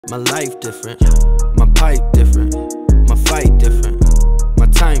My life different, my pipe different, my fight different, my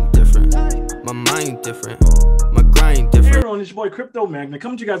time different, my mind different, my grind different. Hey everyone, it's your boy Crypto Magnet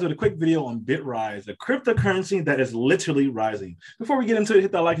coming to you guys with a quick video on Bitrise, a cryptocurrency that is literally rising. Before we get into it,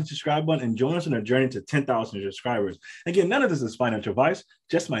 hit that like and subscribe button and join us on our journey to 10,000 subscribers. Again, none of this is financial advice,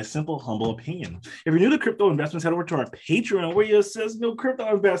 just my simple, humble opinion. If you're new to crypto investments, head over to our Patreon where you assist new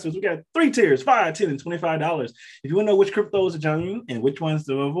crypto investors. We got 3 tiers, $5, $10, and $25. If you want to know which cryptos to join and which ones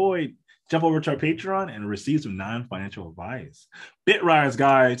to avoid, jump over to our Patreon and receive some non-financial advice. Bitrise,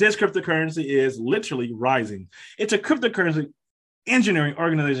 guys, this cryptocurrency is literally rising. It's a cryptocurrency engineering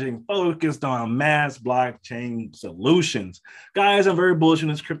organization focused on mass blockchain solutions. Guys, I'm very bullish on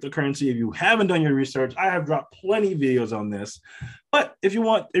this cryptocurrency. If you haven't done your research, I have dropped plenty of videos on this. But if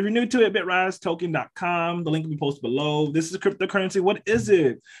you're new to it, bitrisetokens.com, the link will be posted below. This is a cryptocurrency. What is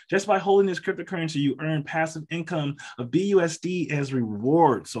it? Just by holding this cryptocurrency, you earn passive income of BUSD as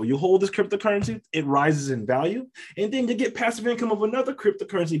reward. So you hold this cryptocurrency, it rises in value, and then you get passive income of another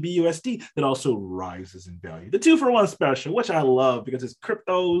cryptocurrency, BUSD, that also rises in value. The 2-for-1 special, which I love because it's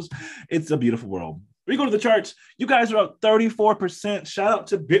cryptos. It's a beautiful world. We go to the charts. You guys are up 34%. Shout out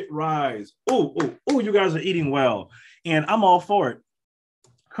to Bitrise. Oh, you guys are eating well. And I'm all for it.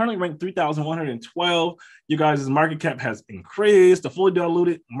 Currently ranked 3,112. You guys' market cap has increased. The fully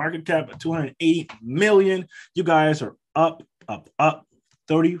diluted market cap at 280 million. You guys are up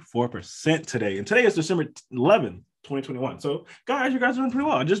 34% today. And today is December 11th, 2021. So guys, you guys are doing pretty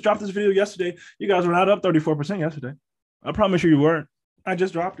well. I just dropped this video yesterday. You guys were not up 34% yesterday. I promise you weren't. I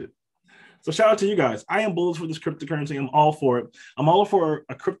just dropped it. So shout out to you guys. I am bullish for this cryptocurrency. I'm all for it. I'm all for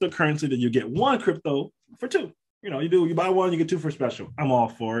a cryptocurrency that you get 1 crypto for 2. You know, you buy 1, you get 2 for special. I'm all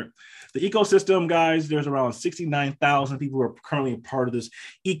for it. The ecosystem, guys, there's around 69,000 people who are currently a part of this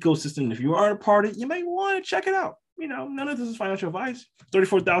ecosystem. If you aren't a part of it, you may want to check it out. You know, none of this is financial advice.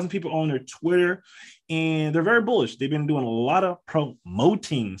 34,000 people on their Twitter, and they're very bullish. They've been doing a lot of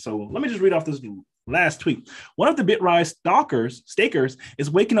promoting. So let me just read off this last tweet. One of the Bitrise stakers is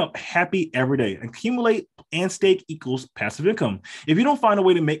waking up happy every day. Accumulate and stake equals passive income. If you don't find a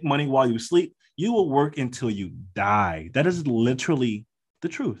way to make money while you sleep, you will work until you die. That is literally the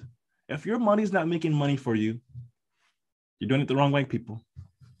truth. If your money's not making money for you, you're doing it the wrong way, people.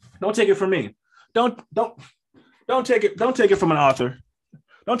 Don't take it from me. Don't take it from an author.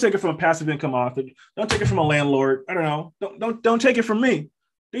 Don't take it from a passive income author. Don't take it from a landlord. I don't know. Don't take it from me.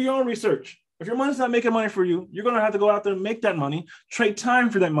 Do your own research. If your money's not making money for you, you're going to have to go out there and make that money, trade time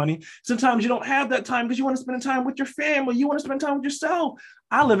for that money. Sometimes you don't have that time because you want to spend time with your family. You want to spend time with yourself.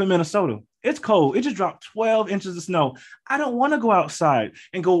 I live in Minnesota. It's cold. It just dropped 12 inches of snow. I don't want to go outside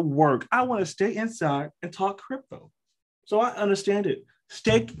and go work. I want to stay inside and talk crypto. So I understand it.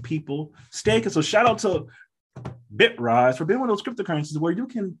 Stake, people. Stake. And so shout out to Bitrise for being one of those cryptocurrencies where you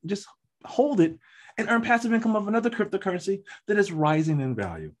can just hold it and earn passive income of another cryptocurrency that is rising in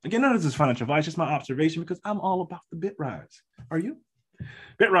value. Again, none of this is financial advice, just my observation because I'm all about the Bitrise. Are you?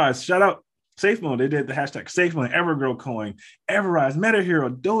 Bitrise, shout out SafeMoon. They did the hashtag SafeMoon, Evergrow Coin, Everrise,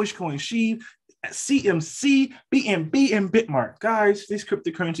 MetaHero, Dogecoin, Sheep, CMC, BNB, and Bitmark. Guys, these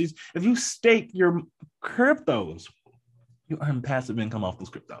cryptocurrencies, if you stake your cryptos, you earn passive income off those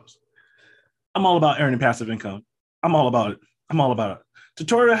cryptos. I'm all about earning passive income. I'm all about it.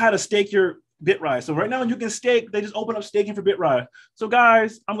 Tutorial how to stake your Bitrise. So right now you can stake. They just open up staking for Bitrise. So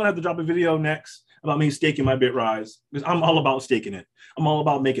guys, I'm gonna have to drop a video next about me staking my Bitrise because I'm all about staking it. I'm all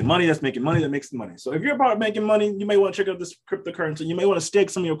about making money. That's making money that makes money. So if you're about making money, you may want to check out this cryptocurrency. You may want to stake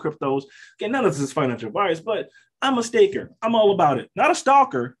some of your cryptos. Again, none of this is financial advice, but I'm a staker. I'm all about it. Not a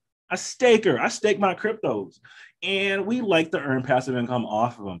stalker, a staker. I stake my cryptos. And we like to earn passive income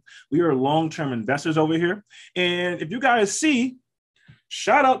off of them. We are long-term investors over here. And if you guys see,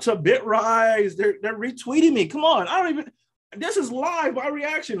 shout out to Bitrise. They're retweeting me. Come on. This is live by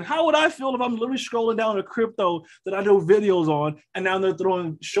reaction. How would I feel if I'm literally scrolling down a crypto that I do videos on and now they're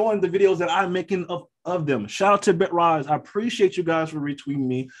showing the videos that I'm making of them? Shout out to Bitrise. I appreciate you guys for retweeting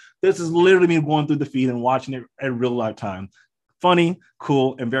me. This is literally me going through the feed and watching it at real life time. Funny,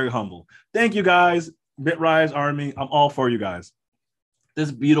 cool, and very humble. Thank you guys. Bitrise Army, I'm all for you guys. This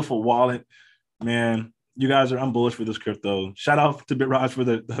beautiful wallet, man. You guys I'm bullish for this crypto. Shout out to Bitrise for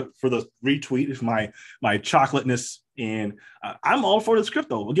the retweet of my chocolateness, and I'm all for this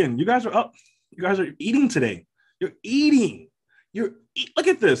crypto. Again, you guys are up. You guys are eating today. You're eating. Look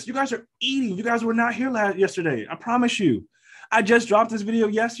at this. You guys are eating. You guys were not here yesterday. I promise you. I just dropped this video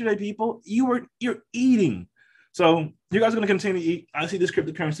yesterday, people. You're eating. So You guys are going to continue to eat. I see this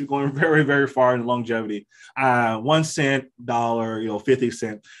cryptocurrency going very, very far in longevity. 1 cent, dollar, 50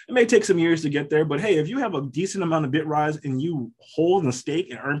 cents. It may take some years to get there, but hey, if you have a decent amount of Bitrise and you hold and stake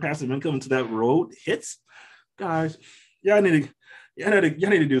and earn passive income until that road hits, guys, y'all need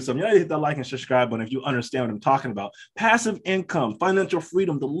to do something. Y'all need to hit that like and subscribe button if you understand what I'm talking about. Passive income, financial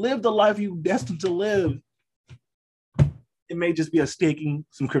freedom, to live the life you destined to live. It may just be a staking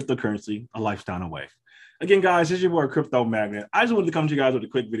some cryptocurrency a lifetime away. Again, guys, this is your boy Crypto Magnet. I just wanted to come to you guys with a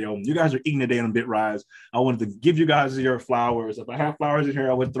quick video. You guys are eating today on Bitrise. I wanted to give you guys your flowers. If I have flowers in here,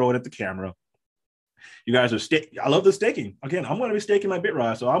 I would throw it at the camera. You guys are I love the staking. Again, I'm going to be staking my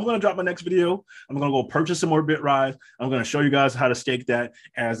Bitrise. So I'm going to drop my next video. I'm going to go purchase some more Bitrise. I'm going to show you guys how to stake that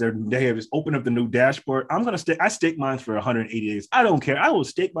as they have just opened up the new dashboard. I stake mine for 180 days. I don't care. I will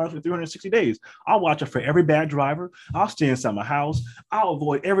stake mine for 360 days. I'll watch it for every bad driver. I'll stay inside my house. I'll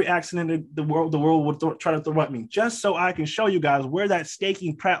avoid every accident that the world will try to throw at me, just so I can show you guys where that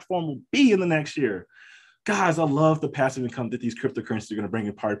staking platform will be in the next year. Guys, I love the passive income that these cryptocurrencies are going to bring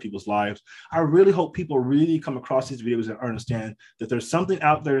in part of people's lives. I really hope people really come across these videos and understand that there's something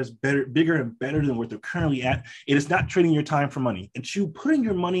out there that's better, bigger and better than what they're currently at. It is not trading your time for money. It's you putting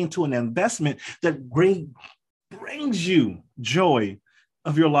your money into an investment that brings you joy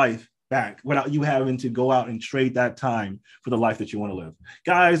of your life back without you having to go out and trade that time for the life that you want to live.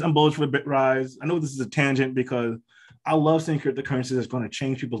 Guys, I'm bullish for Bitrise. I know this is a tangent because I love seeing cryptocurrencies that's going to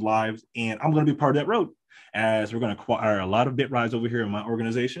change people's lives, and I'm going to be part of that road, as we're going to acquire a lot of Bitrise over here in my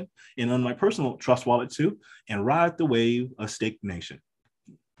organization and on my personal trust wallet too, and ride the wave of Stake Nation.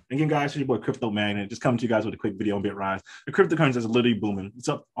 Again, guys, it's your boy Crypto Magnet. Just coming to you guys with a quick video on Bitrise. The cryptocurrency is literally booming. It's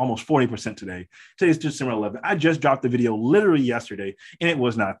up almost 40% today. Today's December 11th. I just dropped the video literally yesterday, and it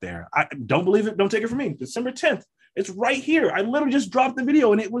was not there. I don't believe it. Don't take it from me. December 10th. It's right here. I literally just dropped the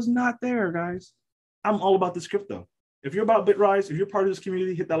video, and it was not there, guys. I'm all about this crypto. If you're about Bitrise, if you're part of this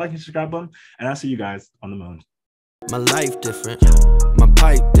community, hit that like and subscribe button, and I'll see you guys on the moon. My life different, my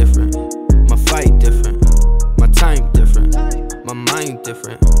pipe different, my fight different, my time different, my mind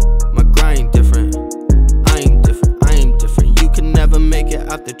different, my grind different. I ain't different. You can never make it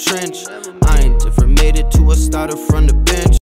out the trench. I ain't different. Made it to a starter from the bench.